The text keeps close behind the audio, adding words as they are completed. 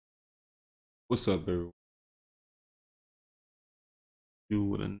What's up, everyone? You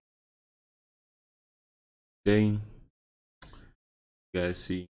with a day. You guys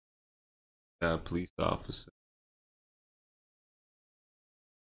see a police officer.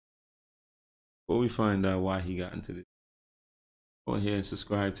 Before we find out why he got into this, go ahead and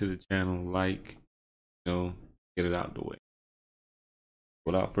subscribe to the channel, like, get it out the way.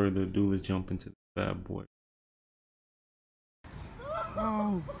 Without further ado, let's jump into the bad boy.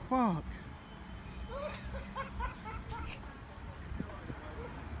 Oh, fuck.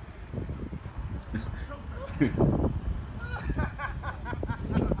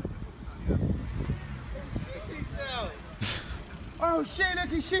 Oh shit, look,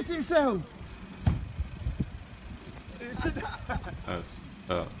 he shit himself. That's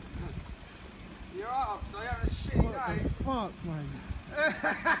tough. You're up, so you're having a shit day. Fuck, man.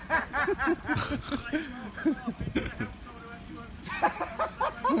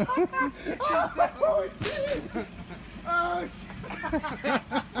 Oh shit.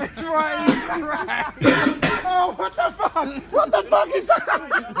 It's right, it's right. Oh, what the fuck? What the fuck is that?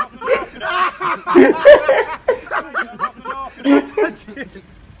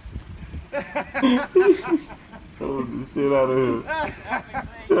 Hold the shit out of him.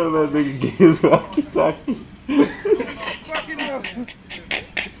 Tell that nigga get his walkie-talkie.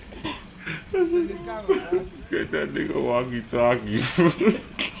 Get that nigga walkie-talkie.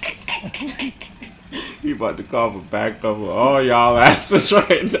 He about to call for backup for all y'all asses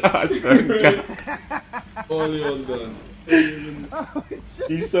right now. I swear to God. Only undone.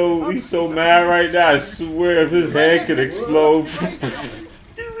 He's so mad right now. I swear if his head could explode. He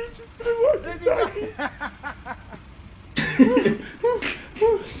reaching for the walkie-talkie.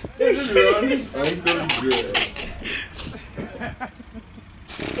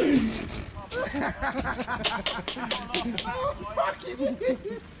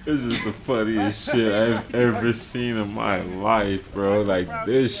 This is the funniest shit I've ever seen in my life, bro. Like,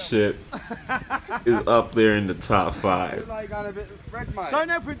 this shit is up there in the top 5. Don't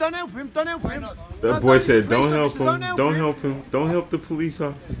help him, don't help him, don't help him. That boy said, don't help him, don't help him, don't help the police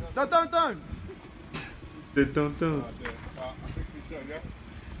officer. Don't. Said, don't.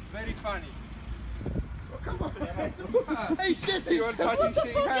 Very funny. Come on. Hey, shit, You want to touch his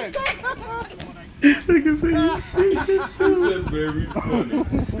shit hand? Nigga say he shit himself. That's very funny.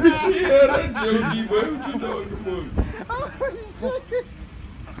 Yeah, that jokey, boy. What you know in the morning? Oh, shit.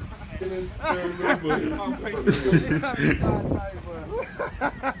 Let's turn over.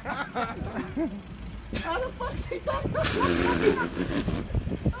 How the fuck's he done that?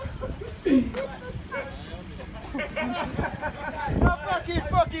 No, fuck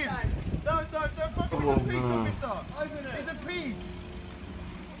him. Don't fuck him. He's a police officer. He's a pig.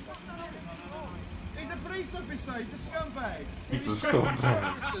 He's a police officer. He's a scumbag. He's a scumbag.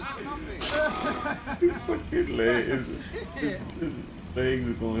 His fucking legs, his legs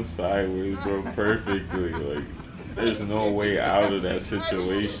are going sideways, bro, perfectly. Like, there's no way out of that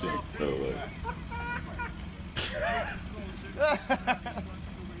situation. So, like,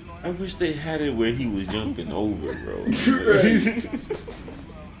 I wish they had it where he was jumping over, bro.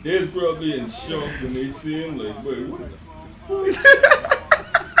 They're probably in shock when they see him. Like, wait, what?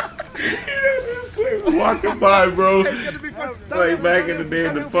 This clip walking by, bro. Like back in the day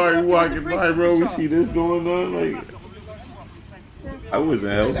in the park, walking by, bro. We see this going on. Like, I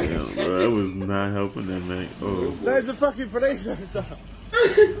wasn't helping him, bro. I was not helping that man. Oh, There's a fucking police officer.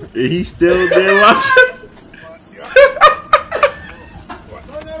 he's still there watching.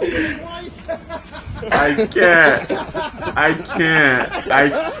 I can't,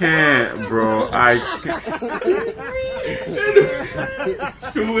 bro. I can't.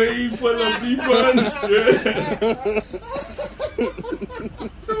 The way he put up people on the street.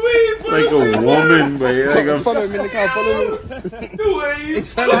 The way he put Like a woman, but like a. Follow him in the car, follow him. The way he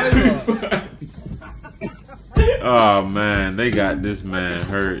put up. Oh man, they got this man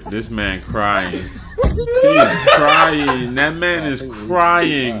hurt. This man crying. He's crying. That man is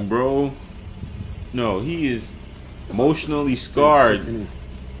crying, bro. No, he is emotionally scarred.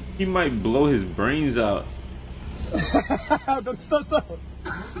 He might blow his brains out. Stop.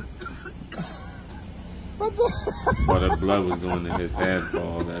 But the blood was going to his head for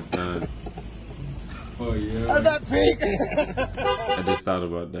all that time. Oh, yeah. That pig. I just thought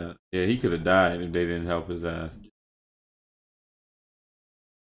about that. Yeah, he could have died if they didn't help his ass.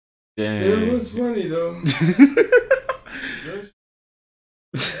 Dang. It was funny, though.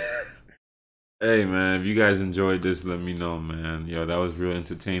 Hey man, if you guys enjoyed this, let me know, man. Yo, that was real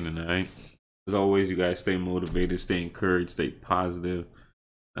entertaining, alright? As always, you guys stay motivated, stay encouraged, stay positive.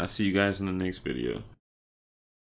 I'll see you guys in the next video.